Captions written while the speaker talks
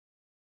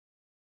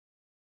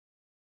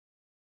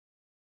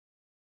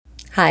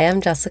Hi,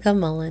 I'm Jessica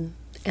Mullen,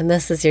 and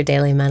this is your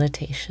daily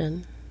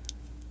meditation.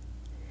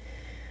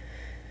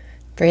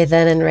 Breathe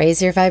in and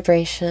raise your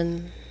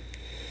vibration.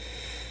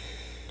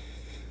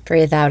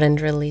 Breathe out and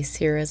release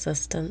your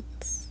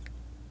resistance.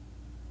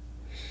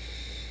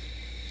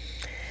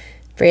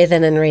 Breathe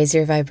in and raise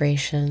your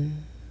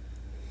vibration.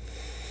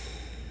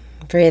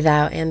 Breathe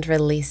out and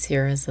release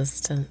your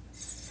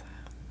resistance.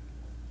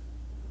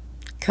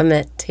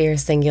 Commit to your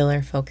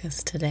singular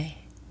focus today.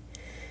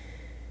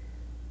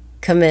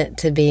 Commit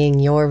to being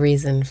your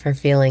reason for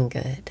feeling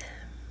good.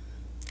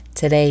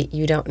 Today,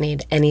 you don't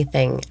need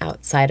anything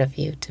outside of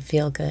you to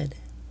feel good.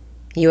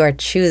 You are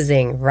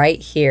choosing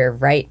right here,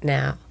 right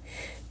now,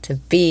 to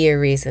be your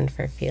reason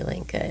for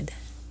feeling good.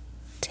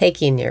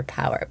 Taking your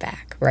power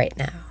back right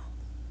now.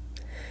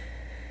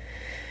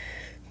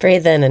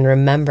 Breathe in and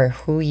remember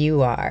who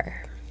you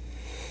are.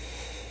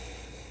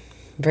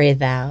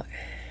 Breathe out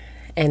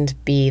and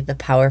be the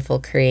powerful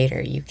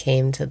creator you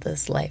came to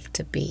this life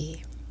to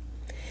be.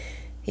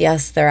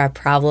 Yes, there are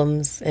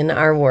problems in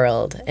our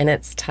world, and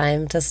it's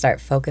time to start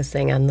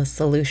focusing on the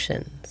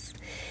solutions.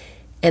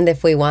 And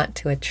if we want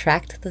to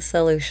attract the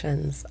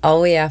solutions, all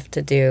we have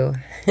to do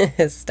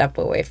is step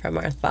away from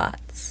our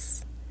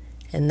thoughts.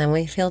 And then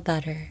we feel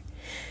better.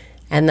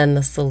 And then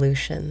the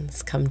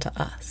solutions come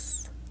to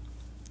us.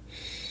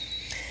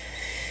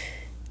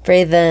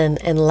 Breathe in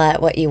and let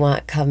what you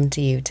want come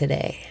to you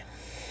today.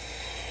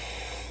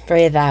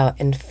 Breathe out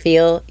and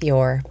feel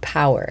your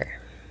power.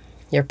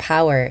 Your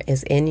power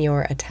is in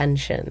your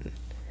attention.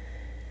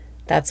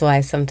 That's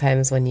why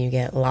sometimes when you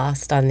get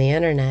lost on the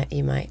internet,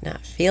 you might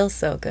not feel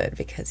so good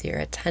because your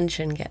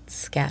attention gets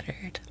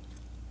scattered.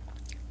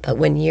 But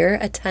when your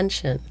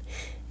attention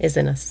is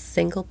in a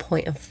single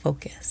point of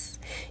focus,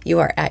 you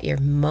are at your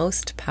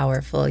most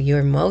powerful,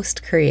 your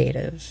most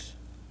creative,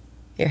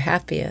 your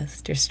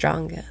happiest, your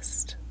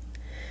strongest.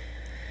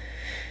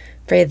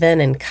 Breathe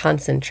in and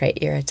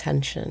concentrate your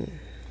attention.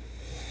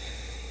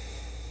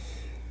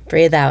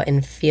 Breathe out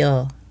and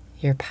feel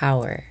your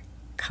power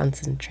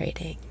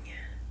concentrating.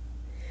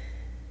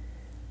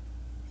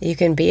 You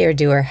can be or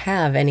do or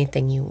have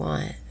anything you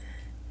want.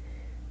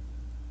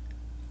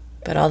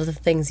 But all the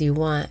things you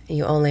want,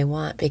 you only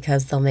want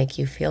because they'll make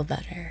you feel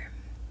better.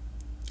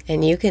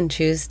 And you can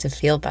choose to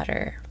feel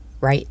better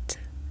right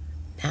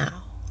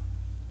now.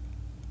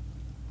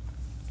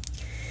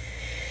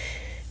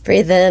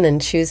 Breathe in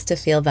and choose to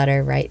feel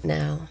better right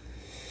now.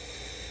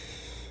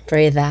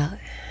 Breathe out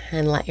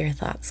and let your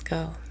thoughts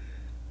go.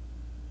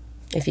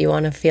 If you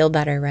want to feel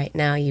better right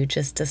now, you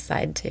just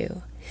decide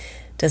to.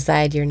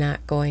 Decide you're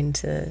not going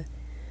to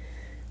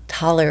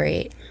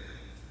tolerate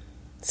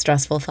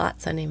stressful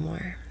thoughts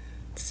anymore.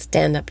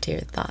 Stand up to your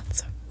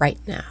thoughts right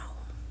now.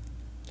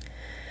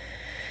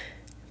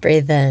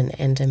 Breathe in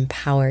and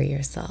empower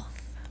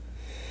yourself.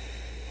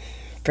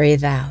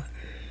 Breathe out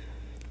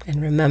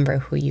and remember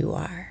who you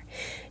are.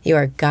 You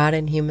are God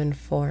in human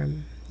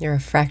form. You're a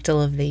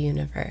fractal of the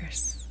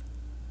universe.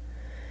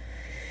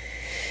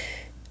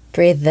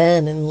 Breathe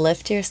in and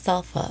lift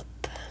yourself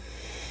up.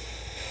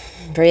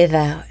 Breathe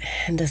out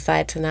and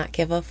decide to not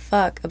give a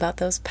fuck about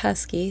those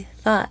pesky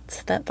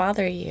thoughts that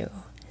bother you.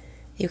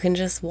 You can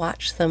just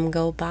watch them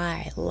go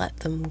by. Let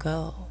them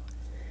go.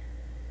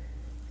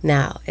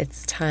 Now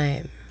it's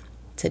time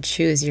to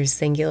choose your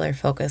singular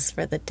focus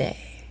for the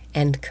day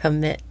and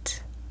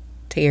commit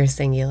to your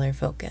singular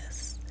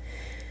focus.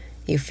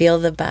 You feel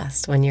the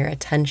best when your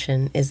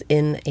attention is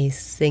in a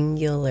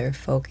singular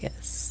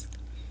focus.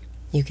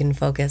 You can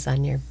focus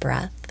on your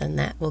breath, and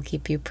that will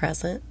keep you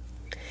present.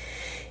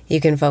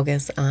 You can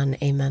focus on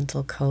a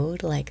mental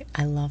code like,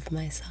 I love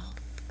myself.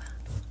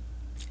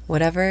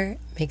 Whatever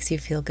makes you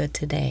feel good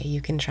today, you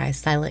can try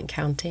silent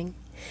counting,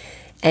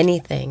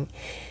 anything.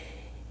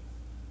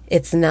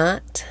 It's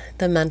not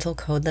the mental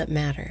code that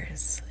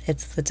matters.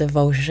 It's the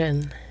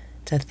devotion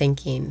to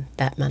thinking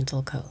that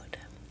mental code.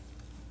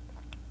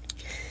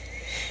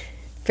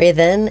 Breathe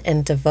in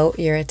and devote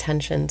your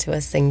attention to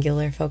a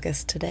singular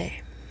focus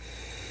today.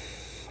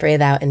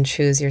 Breathe out and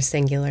choose your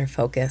singular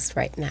focus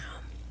right now.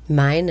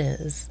 Mine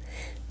is,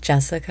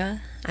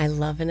 Jessica, I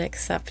love and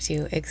accept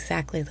you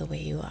exactly the way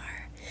you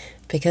are.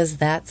 Because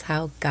that's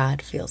how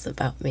God feels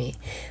about me.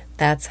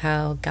 That's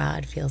how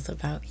God feels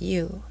about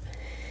you.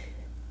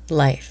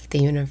 Life, the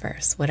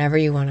universe, whatever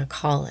you want to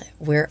call it.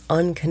 We're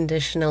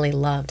unconditionally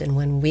loved. And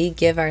when we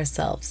give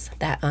ourselves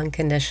that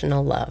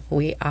unconditional love,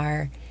 we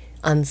are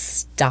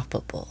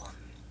unstoppable.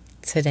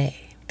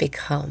 Today,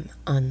 become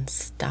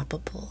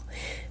unstoppable.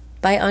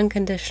 By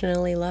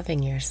unconditionally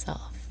loving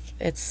yourself.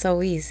 It's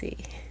so easy.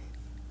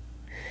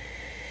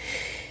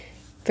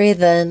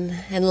 Breathe in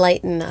and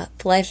lighten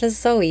up. Life is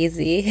so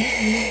easy.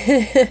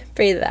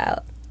 Breathe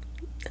out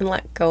and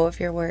let go of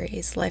your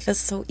worries. Life is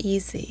so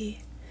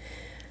easy.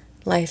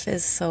 Life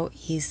is so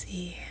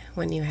easy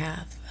when you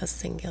have a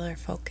singular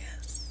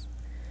focus.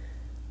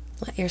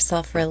 Let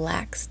yourself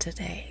relax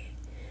today.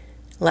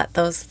 Let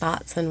those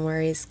thoughts and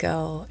worries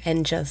go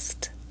and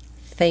just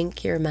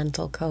thank your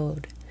mental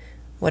code.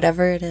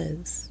 Whatever it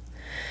is.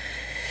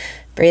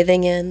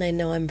 Breathing in, I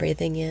know I'm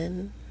breathing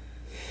in.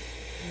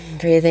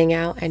 Breathing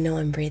out, I know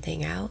I'm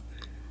breathing out.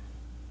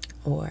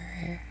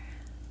 Or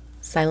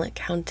silent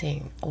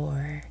counting.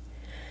 Or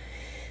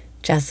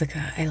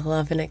Jessica, I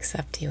love and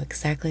accept you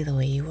exactly the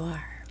way you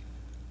are.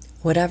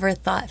 Whatever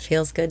thought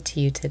feels good to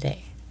you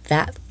today,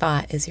 that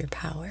thought is your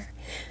power.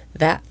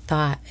 That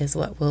thought is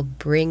what will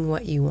bring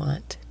what you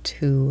want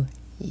to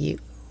you.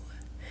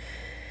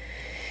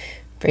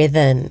 Breathe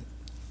in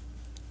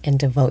and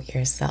devote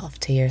yourself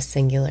to your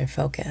singular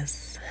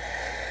focus.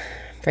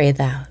 Breathe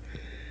out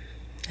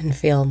and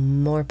feel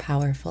more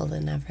powerful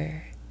than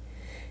ever.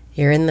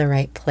 You're in the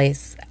right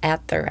place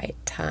at the right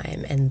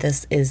time, and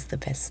this is the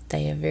best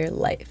day of your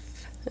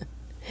life.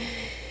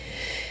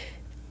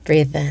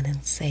 Breathe in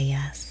and say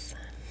yes.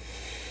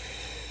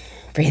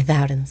 Breathe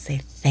out and say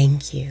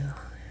thank you.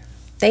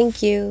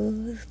 Thank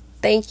you.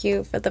 Thank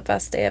you for the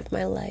best day of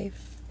my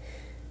life.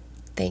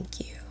 Thank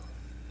you.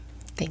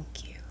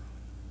 Thank you.